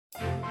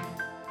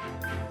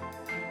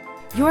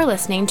You're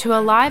listening to a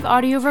live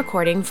audio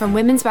recording from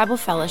Women's Bible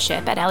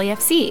Fellowship at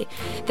LEFC.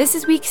 This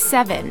is week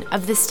 7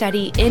 of the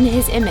study In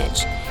His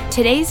Image.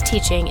 Today's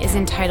teaching is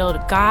entitled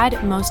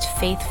God Most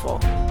Faithful.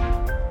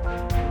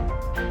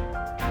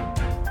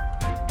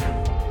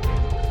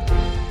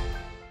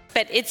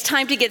 But it's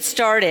time to get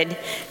started.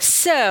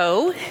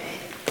 So,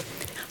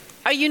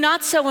 are you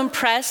not so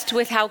impressed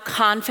with how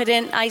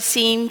confident I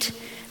seemed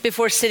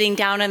before sitting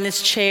down in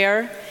this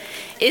chair?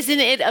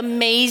 Isn't it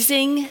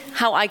amazing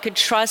how I could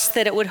trust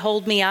that it would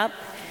hold me up?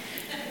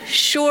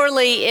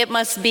 Surely it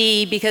must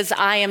be because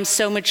I am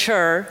so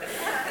mature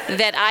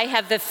that I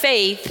have the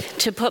faith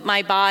to put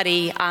my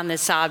body on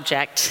this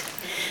object.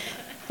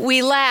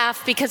 We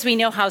laugh because we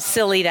know how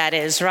silly that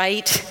is,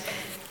 right?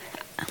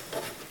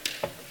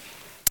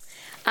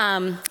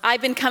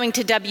 I've been coming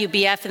to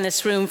WBF in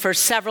this room for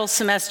several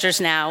semesters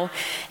now,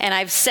 and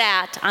I've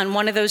sat on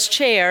one of those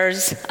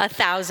chairs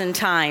 1,000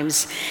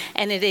 times,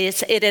 and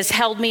it has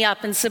held me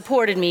up and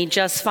supported me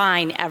just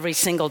fine every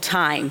single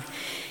time.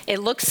 It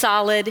looks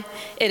solid,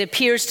 it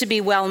appears to be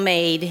well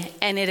made,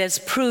 and it has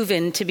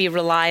proven to be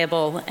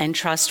reliable and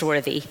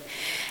trustworthy.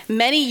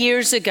 Many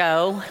years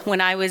ago,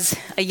 when I was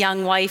a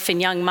young wife and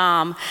young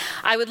mom,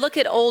 I would look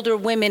at older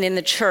women in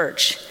the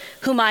church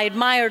whom I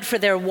admired for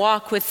their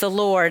walk with the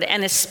Lord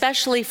and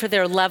especially for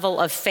their level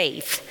of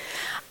faith.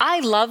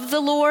 I loved the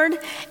Lord,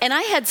 and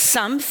I had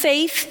some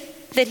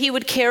faith that He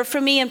would care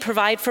for me and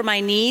provide for my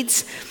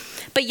needs,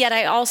 but yet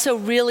I also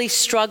really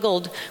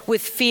struggled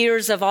with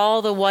fears of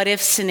all the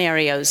what-if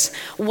scenarios.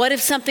 What if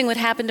something would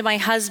happen to my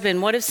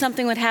husband? What if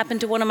something would happen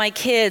to one of my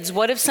kids?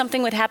 What if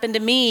something would happen to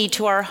me,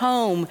 to our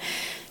home,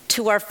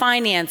 to our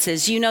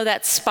finances? You know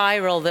that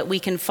spiral that we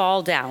can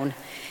fall down.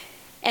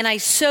 And I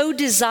so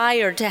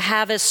desired to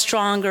have a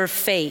stronger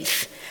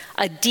faith,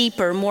 a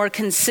deeper, more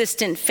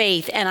consistent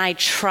faith, and I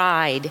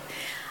tried.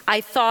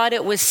 I thought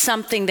it was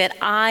something that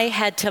I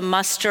had to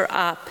muster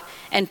up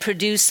and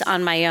produce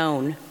on my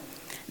own.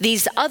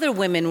 These other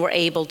women were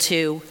able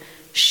to.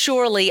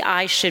 Surely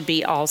I should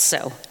be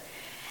also.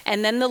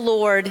 And then the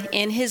Lord,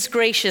 in His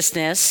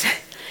graciousness,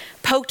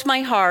 poked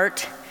my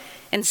heart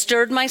and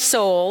stirred my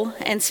soul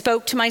and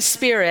spoke to my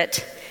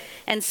spirit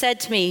and said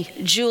to me,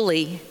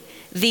 Julie,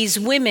 these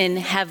women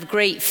have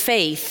great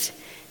faith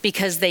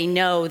because they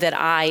know that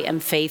I am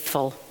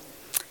faithful.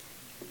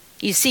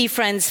 You see,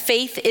 friends,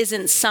 faith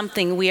isn't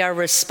something we are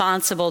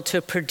responsible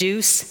to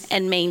produce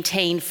and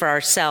maintain for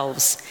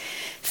ourselves.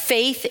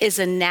 Faith is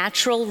a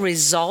natural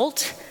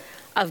result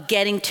of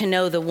getting to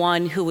know the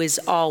one who is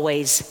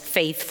always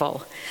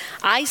faithful.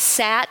 I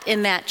sat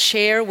in that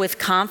chair with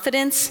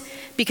confidence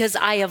because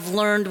I have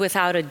learned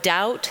without a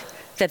doubt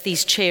that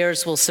these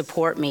chairs will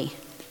support me.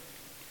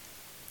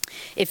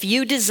 If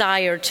you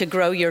desire to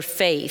grow your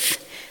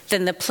faith,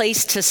 then the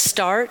place to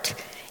start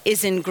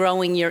is in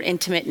growing your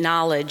intimate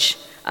knowledge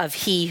of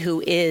He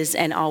who is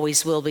and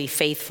always will be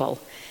faithful.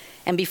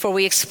 And before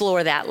we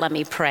explore that, let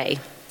me pray.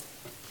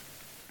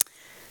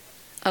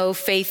 Oh,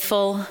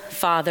 faithful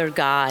Father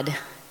God,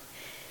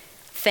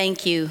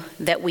 thank you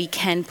that we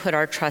can put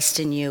our trust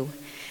in you.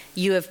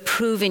 You have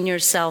proven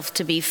yourself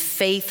to be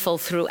faithful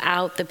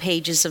throughout the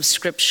pages of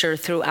Scripture,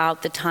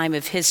 throughout the time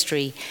of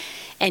history.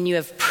 And you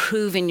have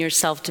proven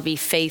yourself to be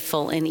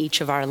faithful in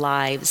each of our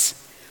lives.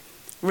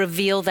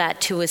 Reveal that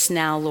to us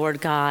now,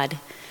 Lord God.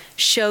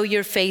 Show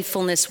your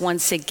faithfulness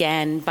once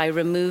again by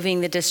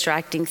removing the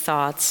distracting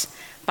thoughts,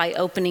 by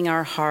opening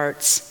our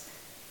hearts,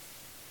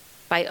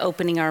 by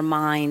opening our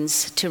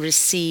minds to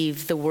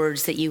receive the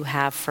words that you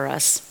have for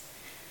us.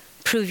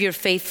 Prove your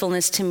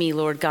faithfulness to me,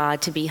 Lord God,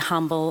 to be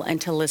humble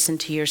and to listen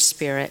to your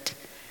Spirit.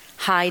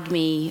 Hide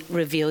me,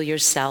 reveal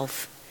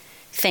yourself.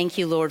 Thank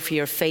you, Lord, for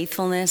your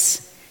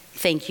faithfulness.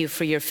 Thank you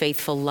for your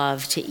faithful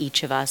love to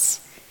each of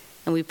us.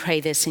 And we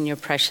pray this in your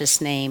precious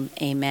name.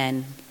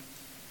 Amen.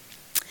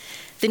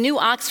 The New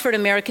Oxford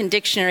American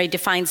Dictionary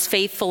defines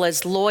faithful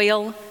as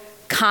loyal,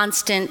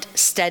 constant,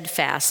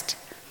 steadfast.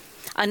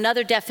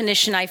 Another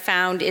definition I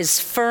found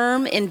is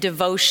firm in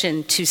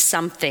devotion to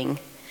something.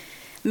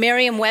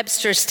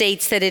 Merriam-Webster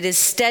states that it is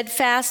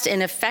steadfast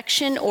in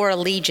affection or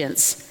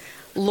allegiance,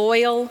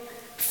 loyal,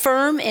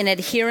 firm in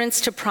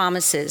adherence to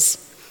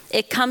promises.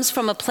 It comes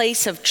from a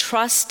place of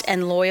trust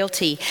and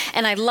loyalty.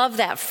 And I love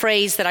that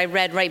phrase that I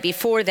read right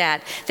before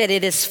that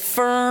it is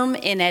firm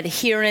in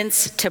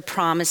adherence to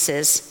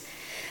promises.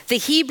 The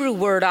Hebrew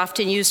word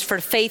often used for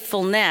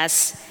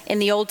faithfulness in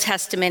the Old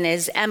Testament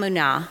is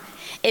emunah.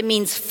 It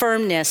means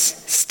firmness,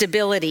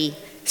 stability,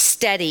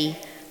 steady,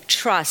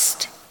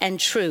 trust, and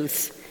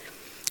truth.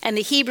 And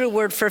the Hebrew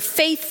word for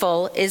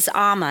faithful is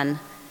aman.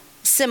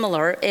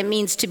 Similar, it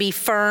means to be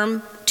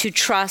firm, to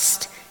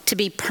trust, to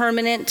be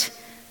permanent,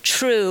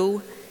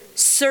 true,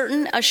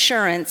 certain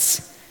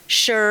assurance,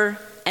 sure,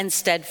 and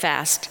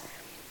steadfast.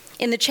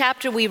 In the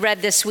chapter we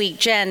read this week,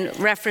 Jen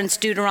referenced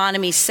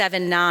Deuteronomy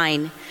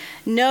 7:9.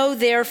 Know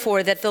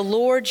therefore that the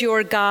Lord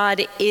your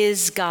God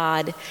is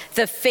God,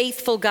 the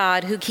faithful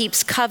God who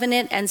keeps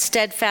covenant and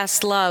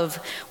steadfast love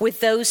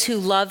with those who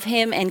love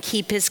him and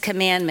keep his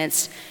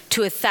commandments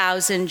to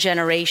 1,000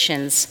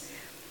 generations.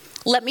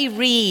 Let me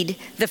read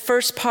the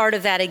first part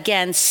of that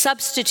again,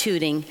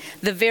 substituting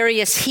the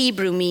various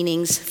Hebrew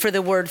meanings for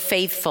the word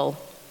faithful.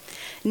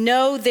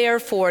 Know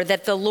therefore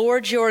that the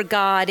Lord your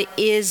God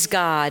is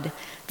God,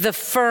 the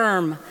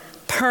firm,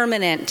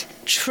 permanent,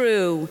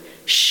 true,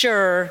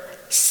 sure,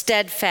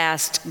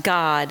 steadfast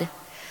God,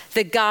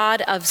 the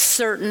God of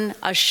certain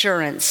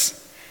assurance.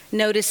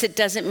 Notice it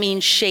doesn't mean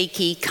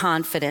shaky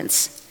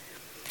confidence.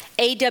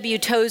 A.W.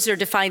 Tozer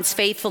defines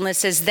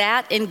faithfulness as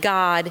that in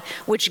God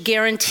which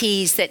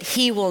guarantees that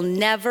he will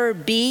never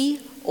be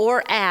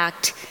or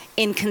act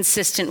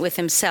inconsistent with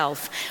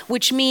himself,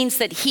 which means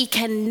that he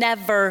can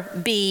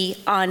never be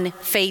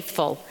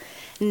unfaithful.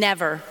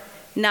 Never.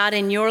 Not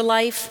in your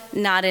life,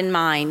 not in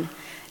mine.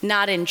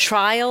 Not in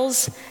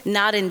trials,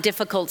 not in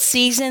difficult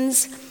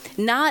seasons,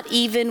 not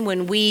even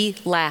when we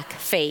lack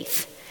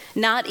faith,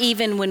 not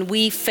even when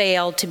we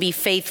fail to be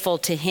faithful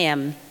to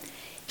him.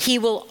 He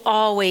will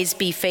always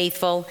be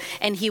faithful,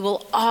 and he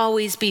will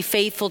always be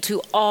faithful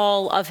to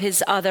all of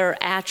his other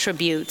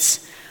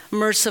attributes: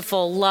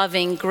 merciful,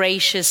 loving,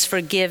 gracious,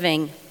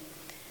 forgiving.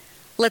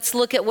 Let's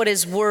look at what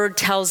his word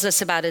tells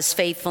us about his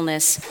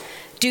faithfulness.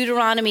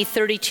 Deuteronomy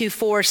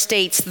 32:4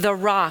 states, "The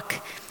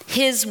rock,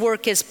 his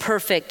work is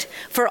perfect,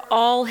 for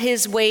all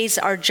his ways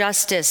are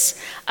justice,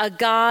 a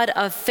God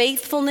of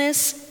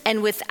faithfulness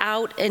and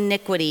without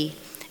iniquity.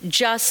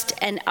 Just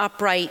and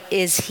upright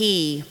is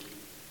he."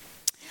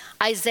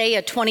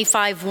 Isaiah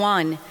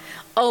 25:1,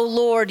 "O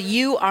Lord,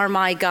 you are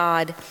my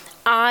God.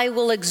 I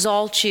will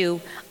exalt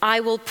you. I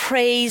will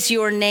praise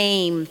your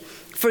name,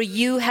 for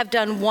you have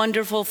done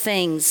wonderful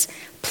things,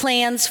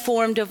 plans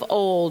formed of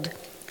old,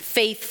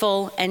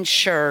 faithful and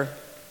sure."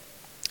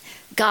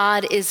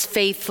 God is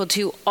faithful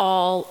to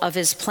all of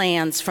his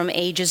plans from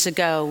ages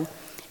ago,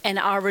 and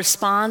our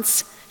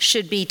response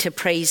should be to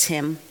praise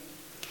him.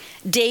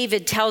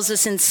 David tells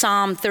us in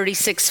Psalm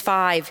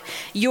 36:5,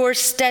 "Your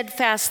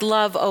steadfast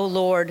love, O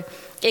Lord,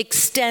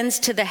 extends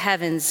to the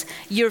heavens,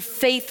 your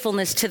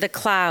faithfulness to the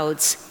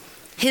clouds."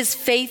 His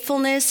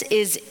faithfulness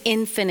is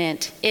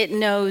infinite. It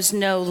knows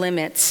no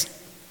limits.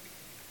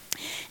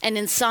 And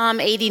in Psalm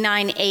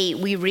 89:8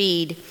 we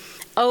read,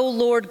 "O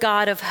Lord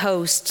God of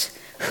hosts,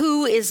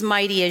 who is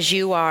mighty as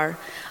you are?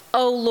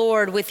 O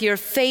Lord, with your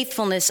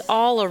faithfulness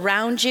all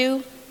around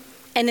you."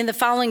 And in the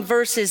following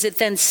verses, it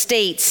then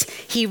states,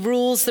 "He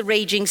rules the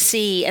raging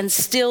sea and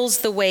stills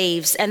the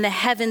waves, and the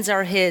heavens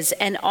are his,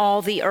 and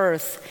all the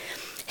earth."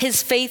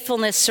 His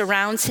faithfulness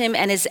surrounds him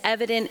and is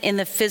evident in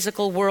the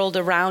physical world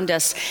around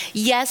us.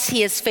 Yes,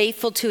 he is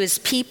faithful to his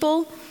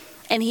people,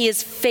 and he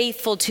is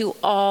faithful to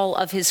all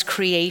of his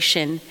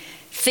creation.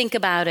 Think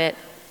about it.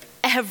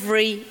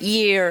 Every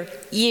year,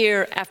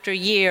 year after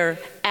year,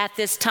 at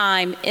this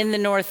time in the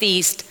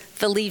Northeast,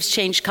 the leaves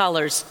change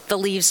colors, the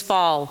leaves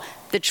fall.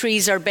 The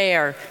trees are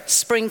bare,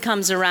 spring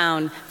comes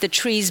around, the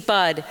trees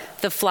bud,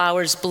 the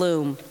flowers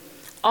bloom.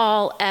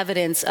 All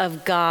evidence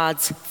of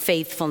God's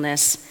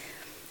faithfulness.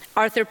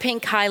 Arthur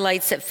Pink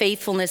highlights that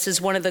faithfulness is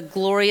one of the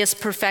glorious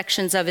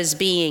perfections of his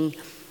being,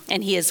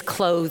 and he is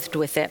clothed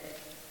with it.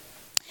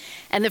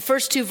 And the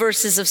first two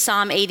verses of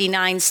Psalm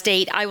 89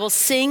 state, "I will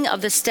sing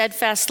of the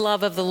steadfast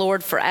love of the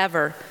Lord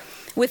forever.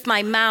 With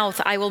my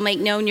mouth I will make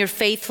known your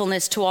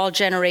faithfulness to all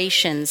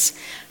generations.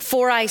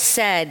 For I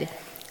said,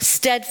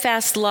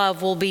 steadfast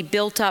love will be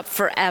built up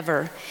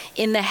forever.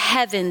 In the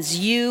heavens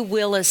you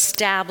will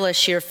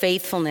establish your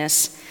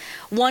faithfulness."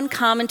 One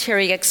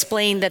commentary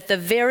explained that the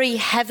very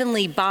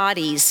heavenly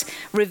bodies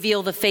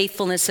reveal the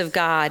faithfulness of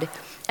God,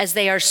 as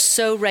they are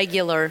so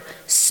regular,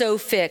 so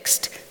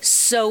fixed,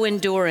 so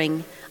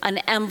enduring, an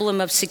emblem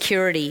of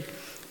security.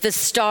 The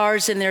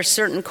stars in their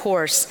certain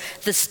course,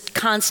 the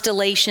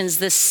constellations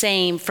the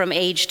same from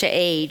age to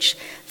age,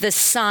 the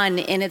sun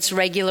in its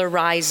regular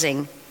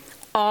rising,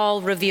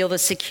 all reveal the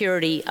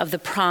security of the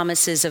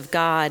promises of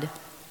God.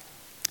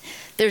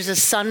 There's a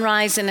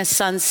sunrise and a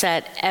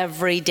sunset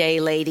every day,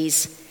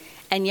 ladies,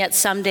 and yet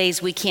some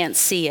days we can't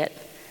see it.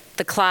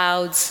 The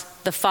clouds,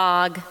 the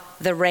fog,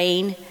 the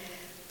rain.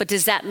 But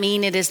does that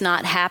mean it is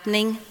not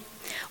happening?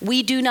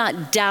 We do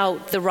not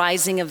doubt the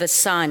rising of the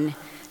sun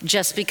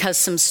just because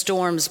some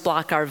storms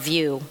block our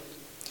view.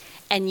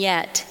 And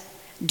yet,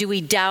 do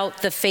we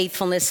doubt the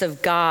faithfulness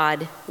of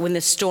God when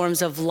the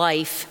storms of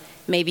life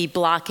may be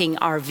blocking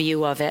our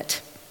view of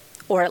it,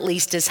 or at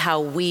least is how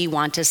we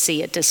want to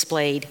see it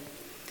displayed?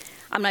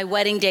 On my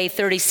wedding day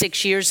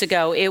 36 years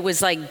ago, it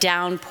was like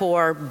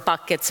downpour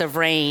buckets of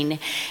rain.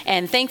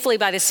 And thankfully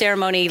by the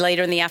ceremony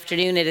later in the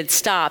afternoon, it had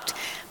stopped.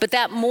 But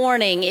that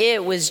morning,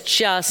 it was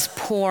just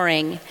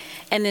pouring.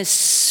 And this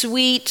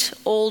sweet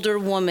older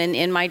woman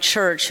in my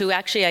church, who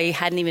actually I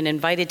hadn't even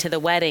invited to the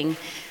wedding,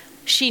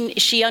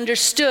 she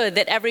understood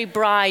that every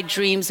bride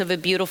dreams of a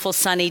beautiful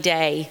sunny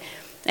day.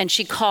 And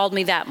she called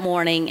me that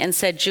morning and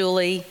said,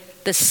 "Julie,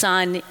 the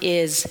sun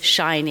is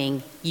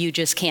shining. You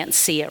just can't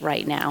see it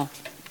right now."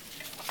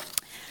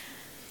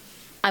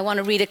 I want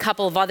to read a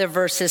couple of other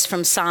verses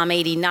from Psalm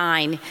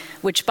 89,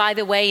 which, by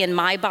the way, in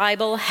my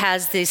Bible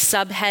has the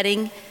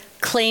subheading,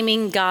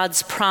 "Claiming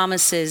God's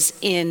Promises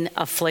in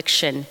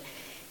Affliction."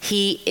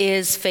 He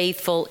is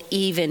faithful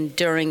even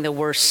during the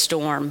worst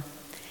storm.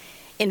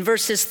 In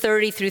verses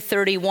 30 through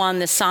 31,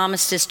 the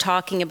psalmist is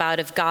talking about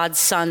if God's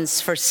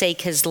sons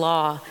forsake his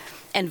law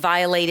and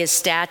violate his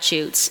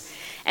statutes.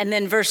 And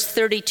then verse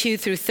 32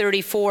 through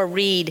 34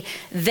 read,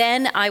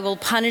 "Then I will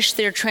punish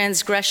their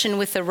transgression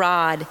with the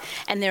rod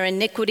and their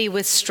iniquity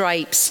with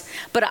stripes,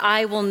 but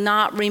I will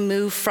not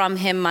remove from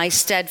him my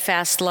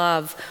steadfast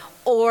love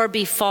or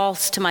be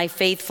false to my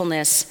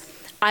faithfulness.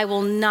 I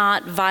will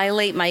not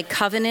violate my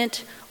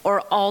covenant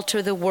or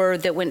alter the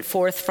word that went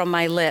forth from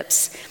my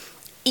lips."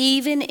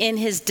 Even in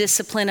his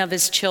discipline of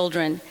his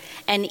children,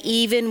 and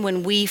even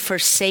when we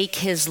forsake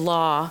his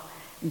law,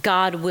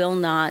 God will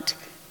not,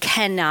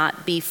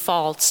 cannot be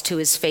false to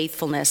his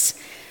faithfulness.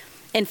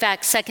 In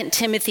fact, 2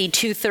 Timothy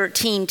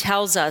 2:13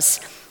 tells us,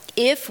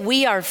 if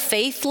we are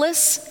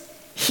faithless,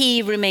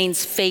 he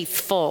remains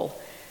faithful,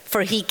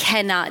 for he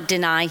cannot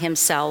deny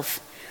himself.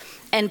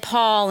 And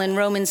Paul in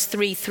Romans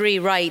 3:3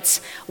 writes,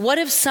 "What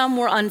if some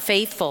were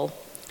unfaithful?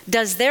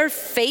 Does their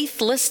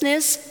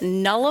faithlessness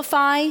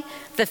nullify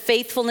the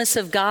faithfulness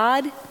of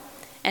God?"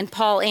 And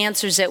Paul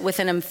answers it with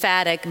an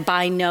emphatic,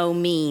 "By no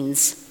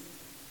means."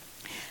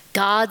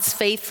 God's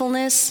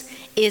faithfulness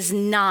is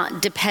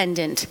not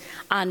dependent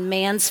on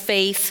man's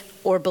faith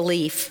or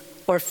belief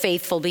or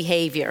faithful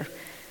behavior.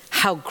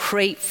 How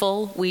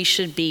grateful we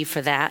should be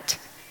for that.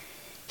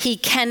 He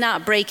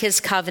cannot break his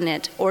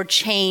covenant or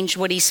change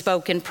what he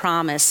spoke in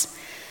promise.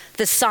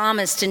 The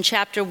psalmist in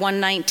chapter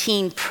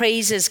 119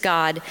 praises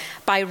God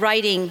by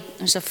writing,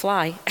 there's a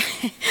fly,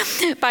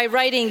 by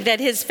writing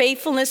that his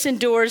faithfulness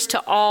endures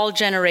to all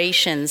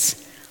generations.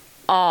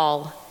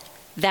 All.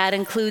 That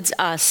includes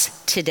us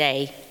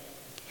today.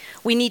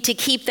 We need to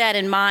keep that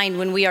in mind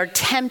when we are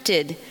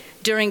tempted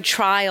during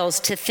trials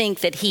to think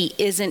that he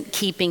isn't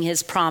keeping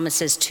his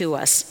promises to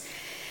us.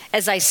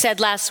 As I said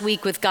last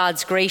week with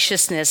God's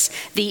graciousness,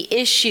 the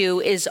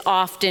issue is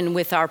often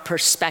with our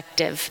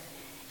perspective.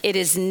 It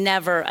is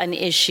never an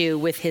issue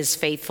with his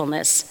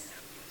faithfulness.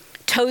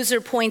 Tozer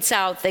points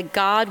out that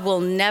God will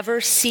never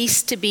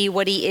cease to be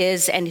what he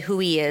is and who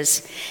he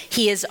is.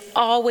 He is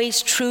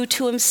always true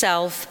to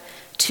himself,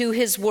 to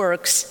his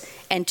works,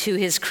 and to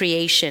his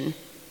creation.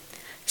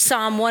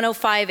 Psalm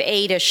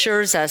 105:8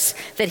 assures us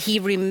that he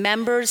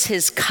remembers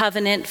his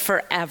covenant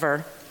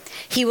forever.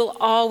 He will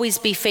always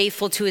be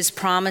faithful to his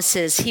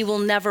promises. He will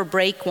never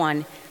break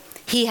one.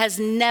 He has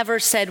never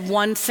said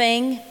one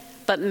thing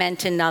but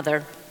meant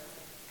another.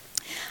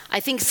 I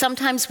think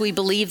sometimes we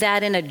believe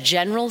that in a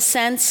general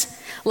sense,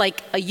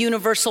 like a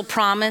universal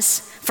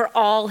promise for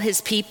all his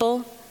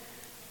people.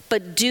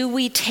 But do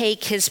we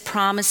take his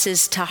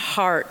promises to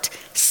heart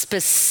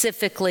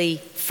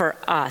specifically for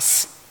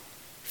us,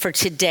 for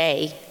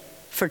today,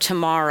 for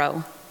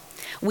tomorrow?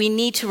 We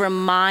need to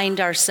remind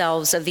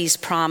ourselves of these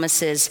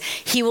promises.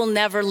 He will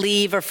never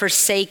leave or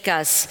forsake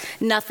us.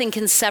 Nothing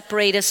can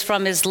separate us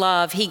from his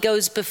love. He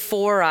goes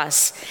before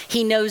us.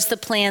 He knows the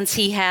plans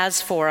he has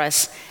for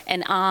us,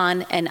 and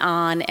on and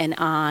on and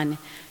on.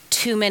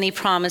 Too many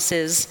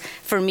promises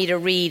for me to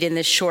read in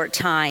this short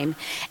time.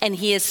 And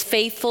he is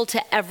faithful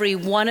to every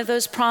one of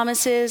those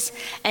promises,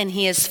 and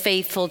he is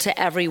faithful to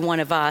every one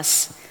of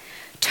us.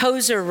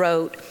 Tozer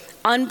wrote,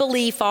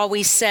 "Unbelief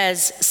always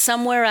says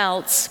somewhere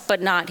else, but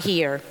not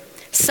here.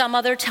 Some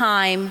other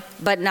time,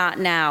 but not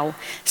now.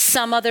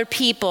 Some other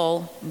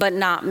people, but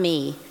not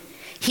me."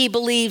 He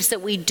believes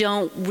that we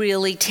don't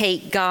really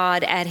take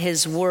God at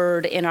his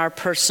word in our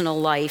personal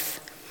life.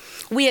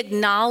 We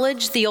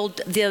acknowledge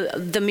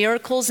the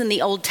miracles in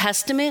the Old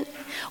Testament.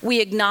 We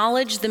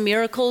acknowledge the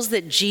miracles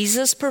that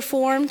Jesus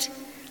performed.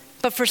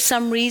 But for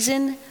some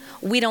reason,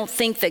 we don't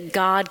think that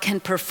God can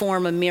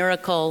perform a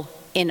miracle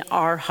in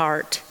our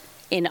heart,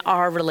 in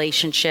our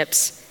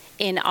relationships,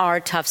 in our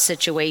tough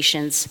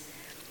situations.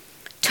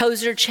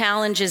 Tozer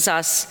challenges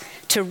us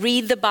to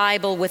read the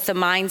Bible with the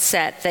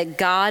mindset that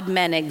God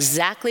meant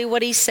exactly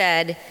what he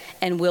said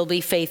and will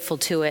be faithful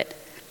to it.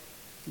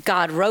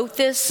 God wrote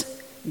this.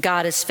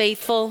 God is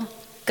faithful.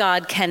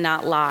 God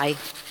cannot lie.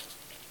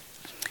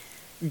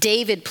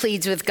 David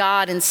pleads with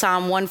God in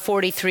Psalm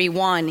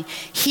 143:1,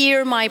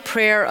 "Hear my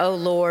prayer, O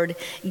Lord.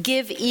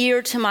 Give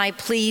ear to my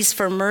pleas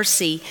for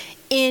mercy.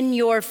 In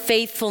your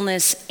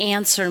faithfulness,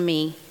 answer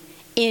me.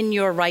 In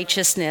your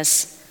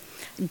righteousness."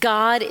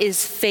 God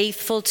is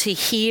faithful to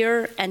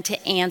hear and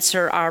to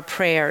answer our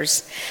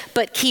prayers.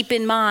 But keep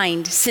in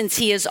mind, since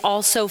he is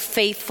also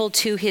faithful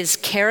to his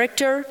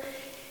character,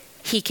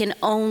 he can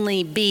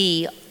only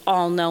be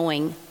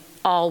all-knowing,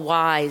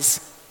 all-wise,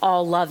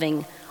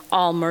 all-loving,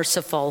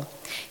 all-merciful.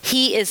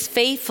 He is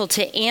faithful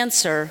to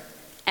answer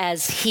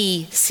as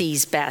he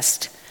sees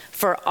best,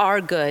 for our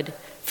good,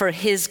 for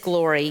his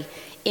glory,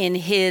 in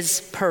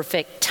his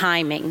perfect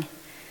timing.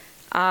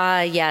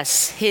 Ah,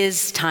 yes,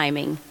 his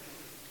timing.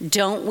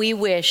 Don't we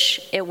wish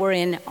it were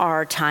in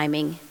our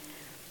timing?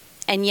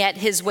 And yet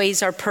his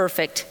ways are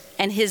perfect,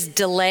 and his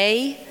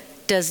delay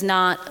does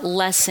not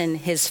lessen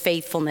his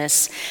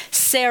faithfulness.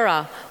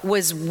 Sarah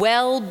was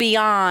well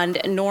beyond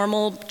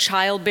normal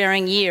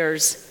childbearing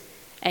years,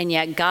 And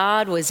yet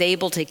God was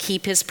able to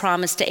keep his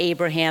promise to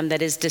Abraham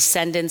that his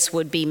descendants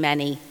would be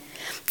many.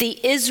 The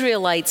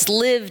Israelites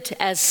lived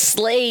as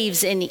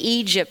slaves in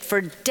Egypt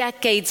for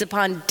decades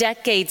upon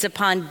decades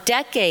upon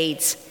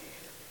decades,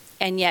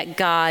 and yet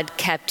God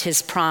kept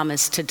his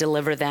promise to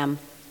deliver them.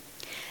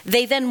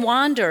 They then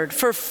wandered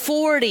for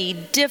 40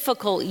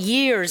 difficult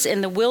years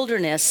in the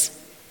wilderness,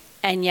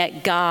 and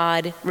yet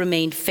God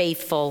remained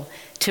faithful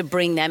to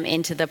bring them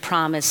into the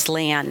promised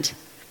land.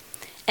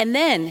 And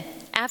then,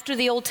 after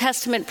the Old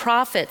Testament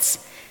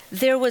prophets,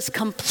 there was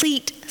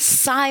complete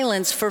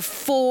silence for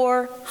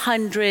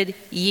 400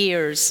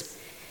 years,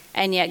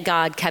 and yet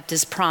God kept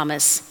his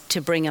promise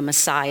to bring a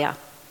Messiah.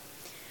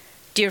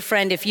 Dear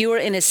friend, if you are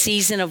in a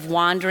season of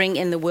wandering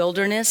in the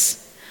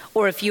wilderness,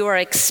 or if you are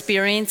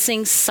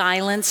experiencing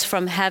silence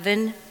from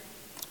heaven,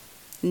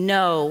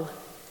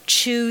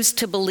 choose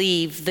to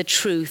believe the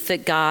truth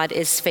that God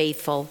is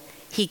faithful.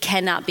 He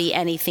cannot be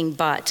anything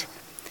but.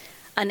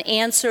 An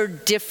answer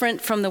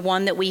different from the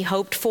one that we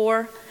hoped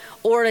for,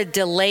 or a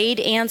delayed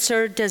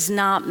answer, does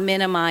not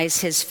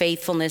minimize his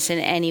faithfulness in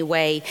any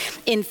way.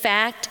 In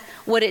fact,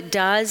 what it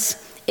does,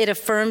 it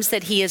affirms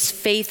that he is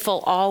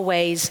faithful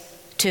always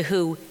to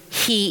who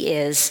he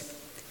is,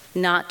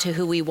 not to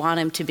who we want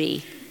him to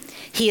be.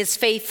 He is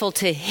faithful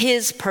to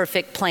his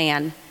perfect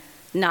plan,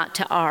 not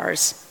to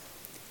ours.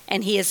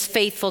 And he is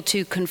faithful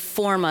to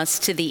conform us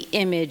to the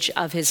image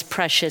of his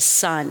precious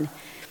Son,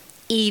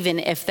 even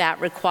if that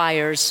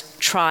requires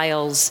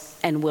trials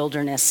and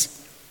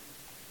wilderness.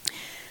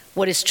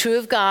 What is true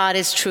of God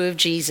is true of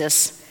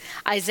Jesus.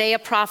 Isaiah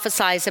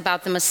prophesies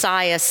about the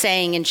Messiah,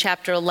 saying in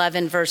chapter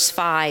 11, verse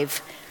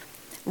 5,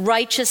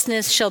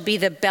 "Righteousness shall be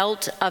the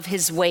belt of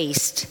his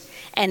waist,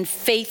 and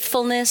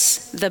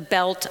faithfulness the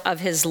belt of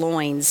his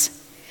loins."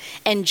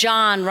 And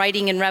John,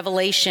 writing in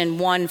Revelation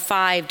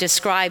 1:5,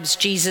 describes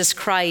Jesus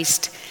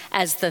Christ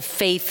as the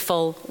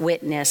faithful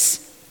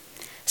witness.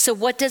 So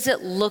what does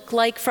it look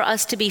like for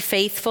us to be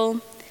faithful?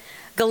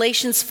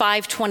 Galatians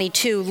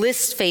 5:22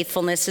 lists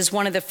faithfulness as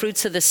one of the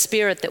fruits of the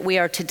Spirit that we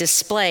are to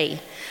display.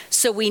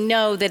 So we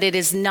know that it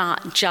is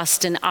not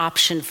just an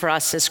option for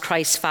us as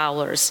Christ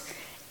followers.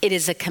 It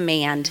is a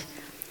command.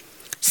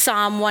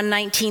 Psalm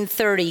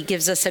 119:30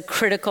 gives us a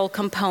critical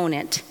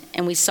component,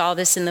 and we saw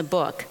this in the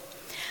book.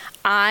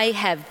 I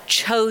have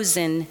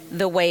chosen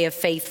the way of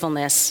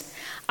faithfulness.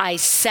 I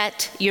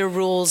set your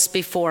rules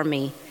before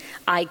me.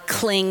 I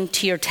cling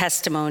to your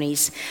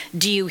testimonies.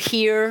 Do you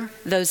hear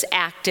those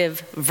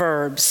active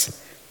verbs?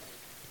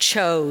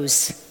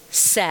 Chose,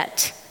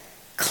 set,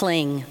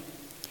 cling.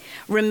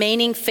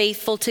 Remaining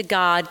faithful to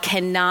God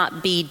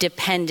cannot be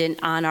dependent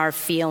on our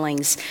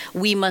feelings.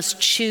 We must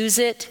choose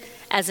it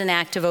as an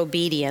act of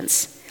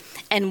obedience.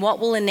 And what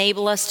will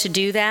enable us to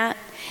do that?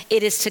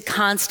 It is to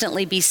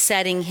constantly be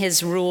setting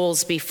his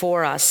rules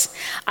before us.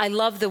 I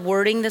love the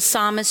wording the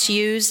psalmist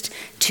used,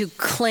 to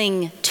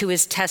cling to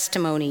his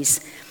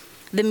testimonies.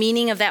 The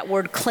meaning of that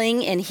word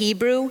cling in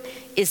Hebrew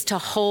is to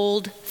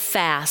hold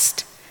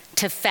fast,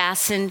 to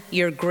fasten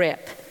your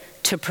grip,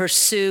 to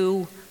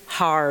pursue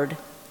hard.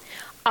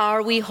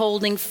 Are we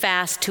holding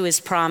fast to his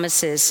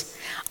promises?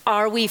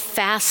 Are we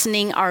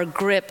fastening our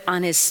grip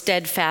on his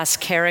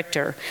steadfast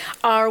character?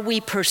 Are we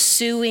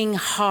pursuing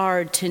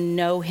hard to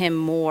know him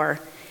more?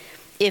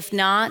 If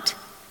not,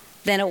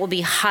 then it will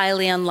be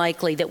highly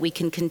unlikely that we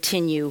can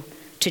continue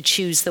to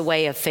choose the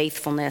way of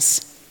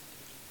faithfulness.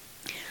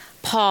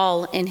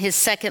 Paul, in his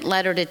second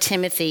letter to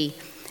Timothy,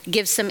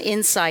 gives some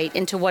insight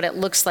into what it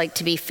looks like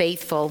to be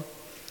faithful.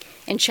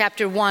 In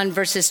chapter 1,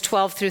 verses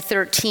 12 through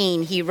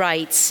 13, he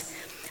writes,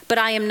 "But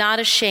I am not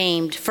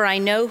ashamed, for I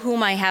know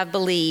whom I have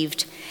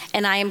believed,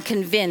 and I am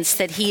convinced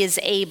that he is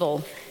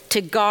able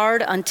to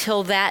guard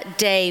until that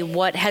day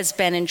what has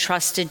been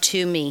entrusted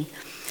to me.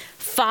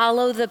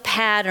 Follow the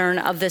pattern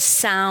of the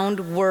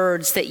sound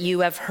words that you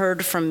have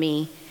heard from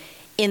me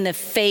in the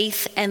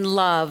faith and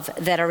love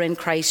that are in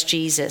Christ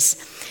Jesus."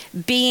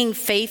 Being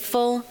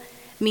faithful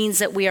means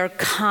that we are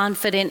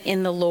confident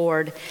in the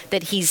Lord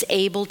that he's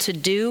able to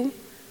do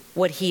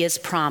what he has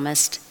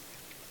promised.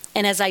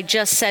 And as I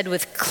just said,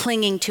 with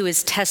clinging to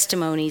his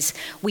testimonies,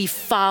 we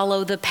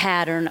follow the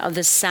pattern of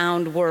the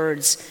sound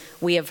words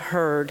we have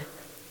heard,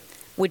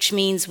 which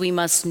means we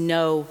must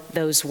know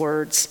those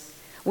words.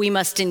 We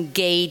must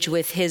engage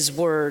with his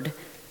word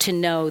to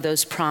know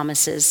those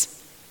promises.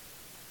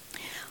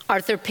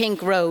 Arthur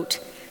Pink wrote,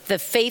 "The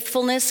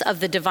faithfulness of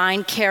the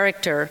divine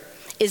character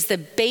is the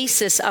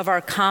basis of our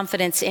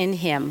confidence in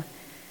him.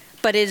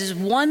 But it is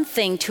one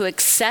thing to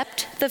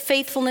accept the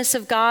faithfulness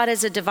of God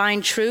as a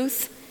divine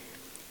truth.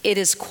 It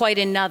is quite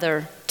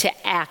another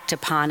to act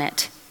upon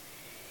it."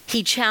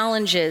 He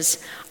challenges,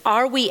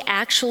 are we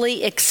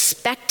actually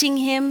expecting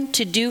him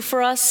to do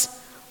for us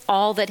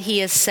all that he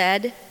has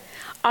said?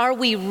 Are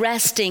we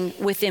resting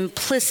with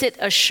implicit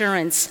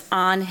assurance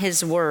on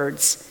his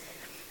words?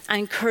 I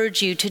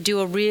encourage you to do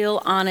a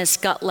real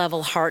honest gut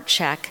level heart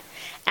check.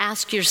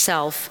 Ask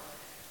yourself,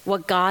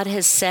 what God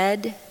has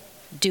said,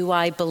 do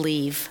I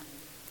believe?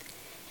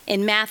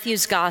 In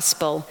Matthew's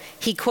gospel,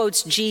 he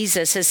quotes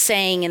Jesus as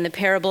saying in the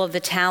parable of the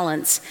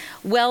talents,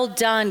 "Well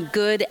done,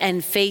 good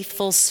and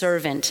faithful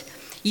servant.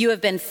 You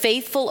have been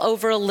faithful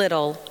over a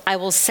little, I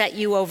will set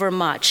you over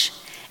much.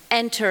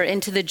 Enter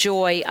into the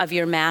joy of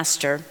your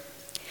master."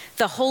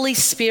 The Holy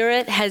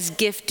Spirit has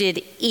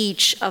gifted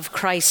each of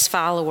Christ's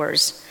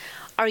followers.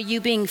 Are you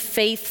being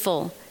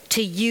faithful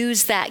to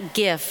use that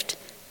gift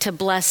to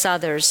bless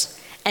others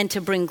and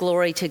to bring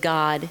glory to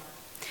God?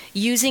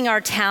 Using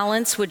our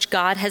talents, which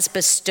God has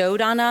bestowed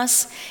on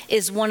us,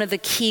 is one of the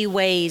key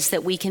ways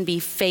that we can be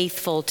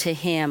faithful to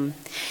Him.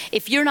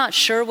 If you're not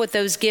sure what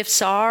those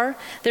gifts are,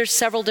 there's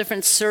several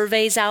different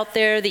surveys out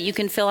there that you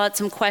can fill out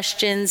some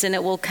questions, and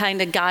it will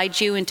kind of guide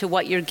you into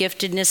what your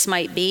giftedness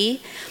might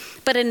be.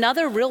 But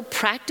another real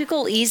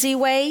practical, easy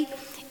way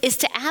is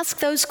to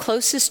ask those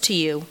closest to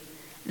you.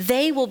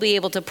 They will be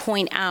able to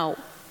point out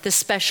the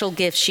special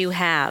gifts you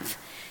have.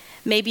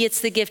 Maybe it's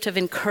the gift of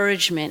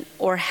encouragement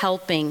or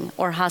helping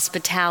or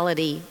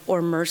hospitality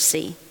or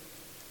mercy.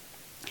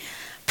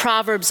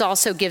 Proverbs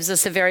also gives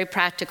us a very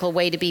practical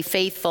way to be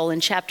faithful.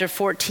 In chapter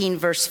 14,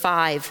 verse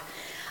 5,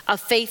 "A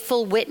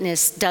faithful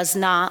witness does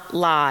not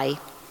lie,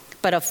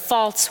 but a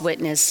false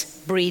witness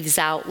breathes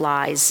out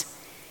lies."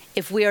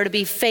 If we are to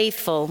be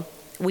faithful,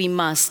 we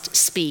must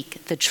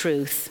speak the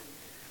truth.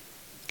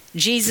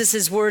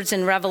 Jesus' words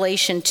in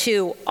Revelation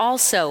 2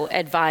 also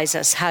advise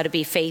us how to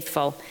be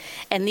faithful,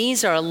 and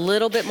these are a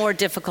little bit more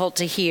difficult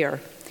to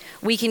hear.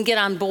 We can get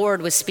on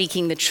board with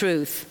speaking the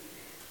truth,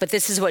 but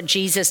this is what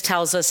Jesus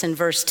tells us in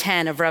verse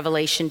 10 of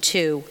Revelation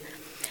 2.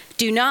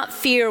 "Do not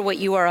fear what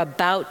you are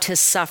about to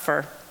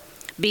suffer.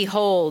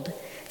 Behold,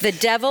 the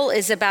devil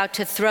is about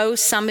to throw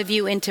some of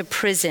you into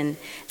prison,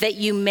 that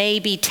you may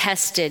be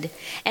tested,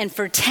 and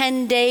for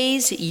 10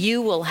 days you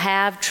will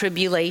have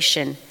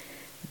tribulation.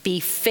 Be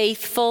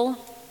faithful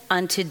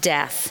unto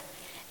death,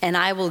 and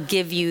I will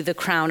give you the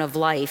crown of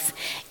life."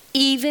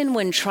 Even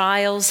when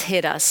trials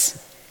hit us,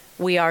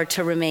 we are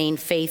to remain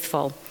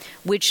faithful,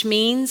 which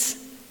means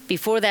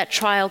before that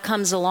trial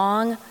comes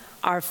along,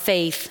 our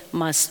faith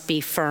must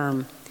be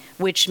firm,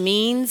 which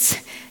means,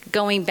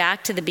 going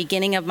back to the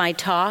beginning of my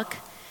talk,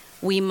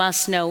 we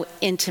must know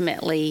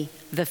intimately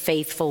the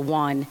faithful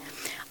one.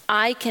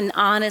 I can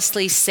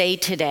honestly say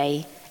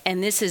today,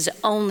 and this is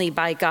only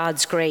by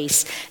God's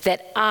grace,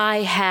 that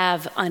I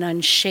have an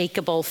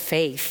unshakable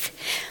faith.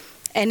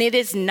 And it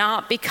is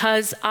not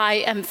because I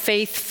am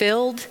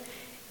faith-filled,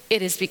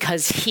 it is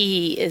because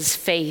He is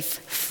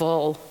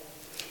faithful.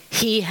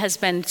 He has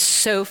been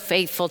so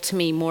faithful to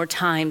me more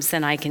times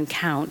than I can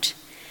count.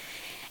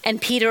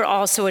 And Peter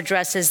also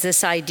addresses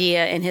this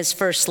idea in his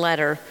first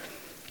letter.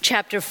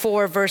 Chapter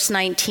 4, verse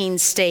 19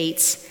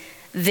 states,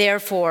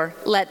 "Therefore,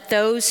 let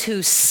those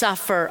who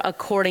suffer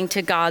according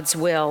to God's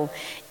will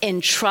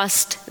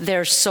entrust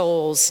their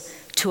souls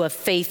to a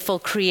faithful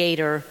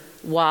Creator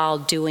while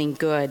doing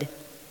good."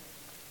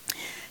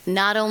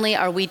 Not only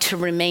are we to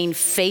remain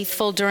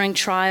faithful during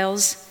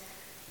trials,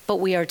 but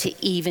we are to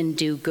even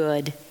do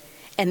good.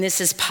 And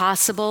this is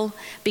possible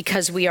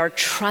because we are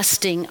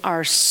trusting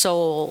our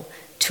soul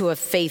to a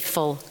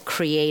faithful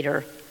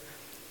Creator.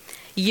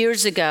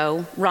 Years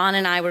ago, Ron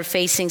and I were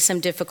facing some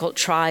difficult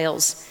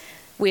trials.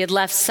 We had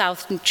left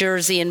South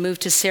Jersey and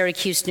moved to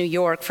Syracuse, New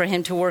York for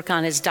him to work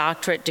on his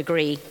doctorate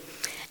degree.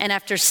 And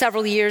after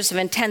several years of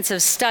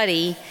intensive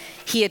study,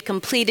 he had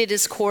completed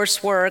his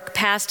coursework,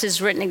 passed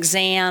his written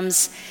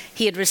exams,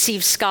 he had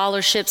received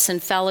scholarships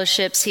and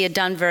fellowships, he had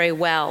done very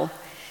well.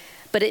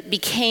 But it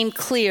became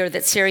clear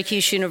that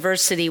Syracuse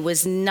University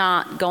was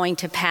not going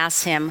to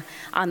pass him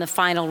on the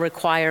final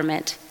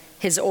requirement,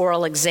 his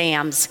oral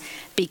exams,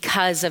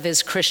 because of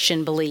his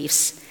Christian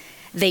beliefs.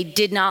 They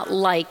did not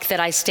like that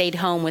I stayed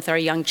home with our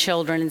young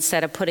children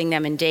instead of putting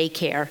them in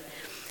daycare.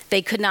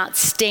 They could not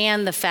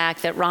stand the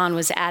fact that Ron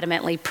was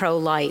adamantly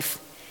pro-life,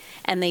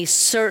 and they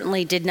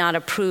certainly did not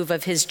approve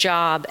of his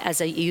job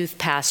as a youth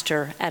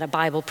pastor at a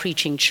Bible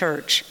preaching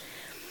church.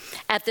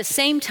 At the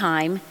same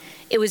time,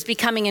 it was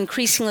becoming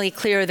increasingly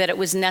clear that it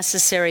was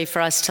necessary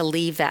for us to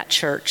leave that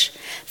church.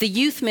 The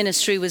youth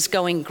ministry was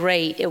going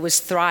great, it was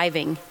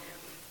thriving,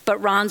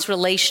 but Ron's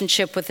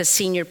relationship with the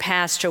senior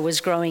pastor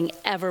was growing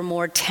ever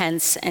more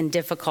tense and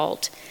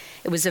difficult.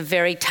 It was a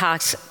very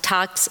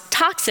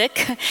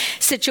toxic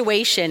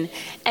situation.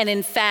 And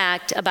in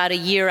fact, about a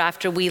year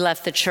after we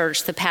left the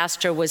church, the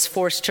pastor was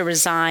forced to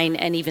resign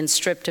and even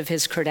stripped of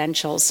his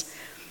credentials.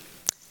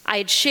 I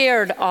had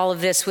shared all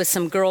of this with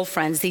some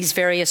girlfriends, these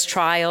various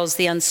trials,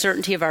 the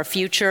uncertainty of our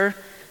future.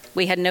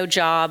 We had no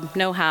job,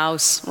 no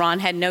house. Ron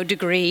had no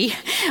degree.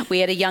 We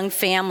had a young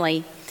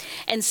family.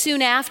 And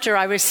soon after,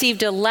 I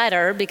received a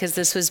letter, because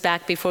this was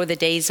back before the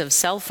days of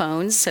cell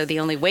phones, so the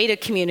only way to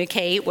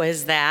communicate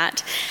was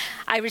that.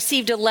 I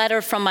received a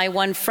letter from my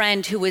one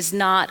friend who was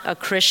not a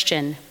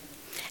Christian,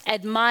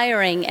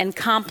 admiring and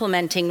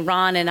complimenting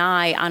Ron and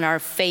I on our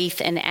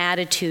faith and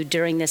attitude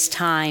during this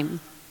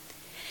time.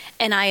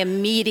 And I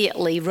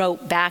immediately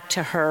wrote back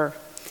to her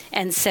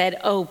and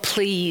said, "Oh,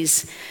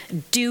 please,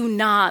 do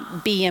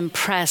not be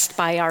impressed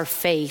by our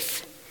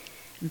faith.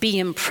 Be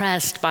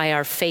impressed by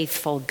our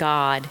faithful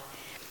God.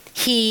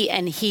 He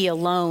and He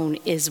alone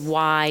is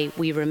why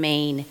we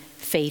remain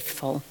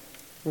faithful,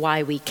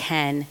 why we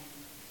can.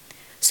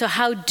 So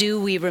how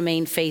do we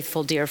remain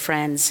faithful, dear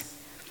friends?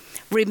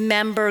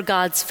 Remember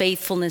God's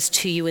faithfulness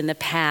to you in the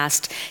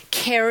past.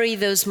 Carry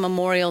those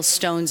memorial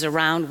stones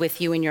around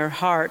with you in your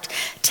heart.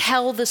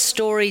 Tell the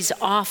stories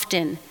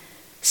often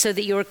so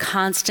that you're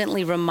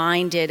constantly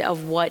reminded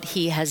of what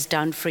He has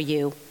done for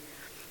you.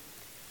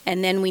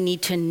 And then we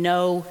need to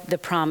know the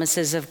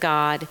promises of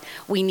God.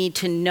 We need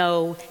to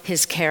know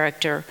His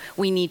character.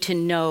 We need to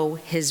know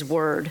His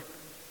word.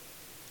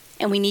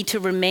 And we need to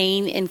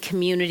remain in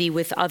community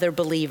with other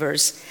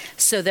believers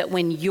so that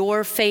when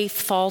your faith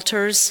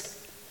falters,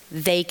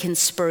 they can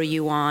spur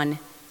you on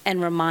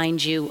and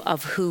remind you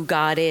of who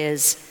God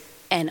is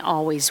and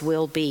always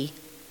will be.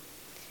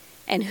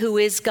 And who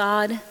is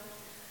God?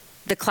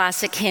 The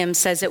classic hymn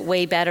says it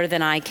way better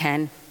than I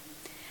can.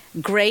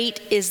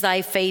 Great is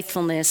thy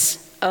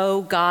faithfulness,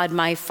 O God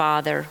my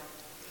Father.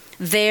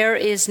 There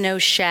is no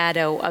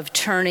shadow of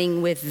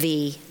turning with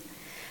thee.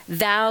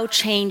 Thou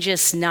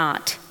changest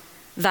not.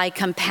 Thy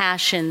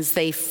compassions,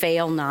 they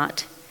fail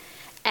not.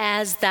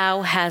 As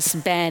thou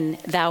hast been,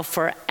 thou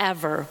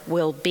forever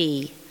will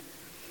be.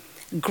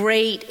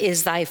 Great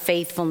is thy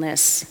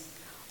faithfulness.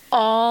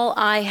 All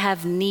I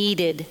have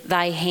needed,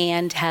 thy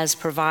hand has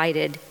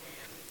provided.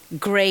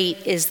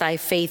 Great is thy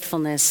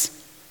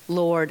faithfulness,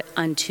 Lord,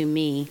 unto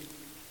me.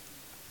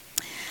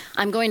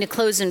 I'm going to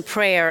close in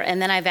prayer,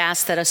 and then I've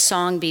asked that a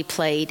song be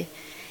played.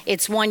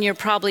 It's one you're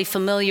probably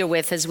familiar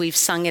with as we've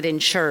sung it in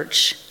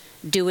church.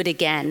 Do It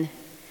Again.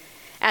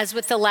 As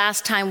with the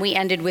last time we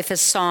ended with a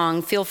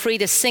song, feel free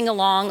to sing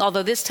along,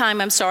 although this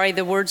time, I'm sorry,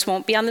 the words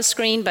won't be on the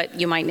screen, but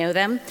you might know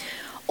them.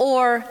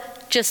 Or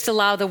just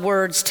allow the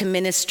words to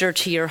minister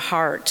to your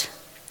heart.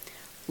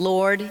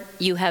 Lord,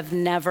 you have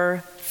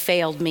never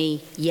failed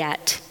me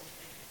yet.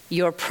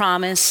 Your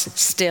promise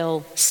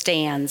still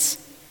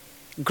stands.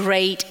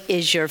 Great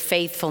is your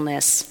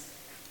faithfulness.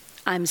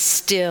 I'm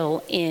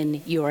still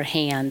in your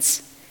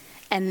hands.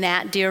 And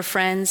that, dear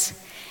friends,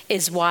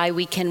 is why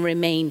we can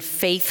remain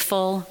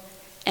faithful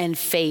and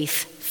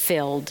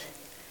faith-filled.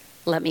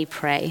 Let me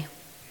pray.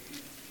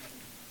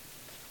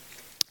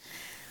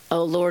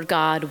 Oh Lord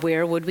God,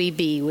 where would we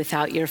be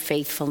without your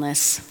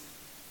faithfulness?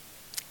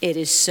 It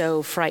is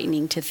so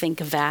frightening to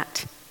think of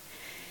that.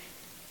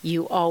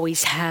 You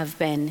always have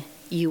been,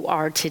 you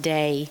are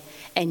today,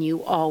 and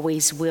you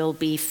always will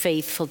be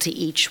faithful to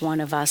each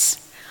one of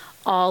us.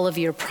 All of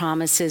your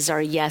promises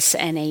are yes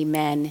and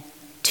amen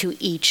to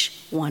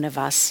each one of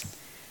us.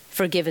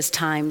 Forgive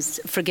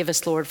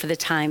us, Lord, for the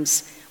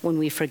times when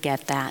we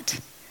forget that.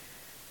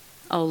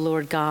 Oh,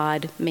 Lord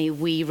God, may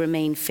we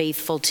remain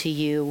faithful to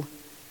you,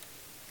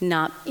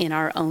 not in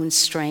our own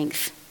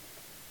strength.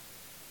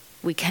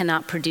 We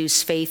cannot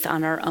produce faith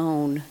on our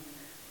own.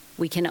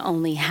 We can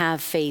only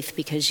have faith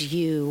because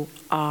you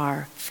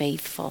are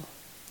faithful.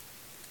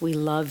 We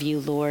love you,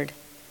 Lord.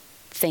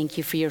 Thank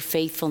you for your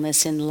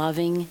faithfulness in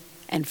loving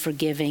and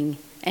forgiving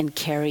and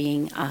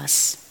carrying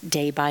us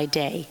day by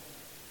day.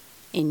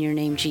 In your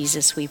name,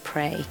 Jesus, we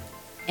pray.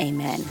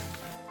 Amen.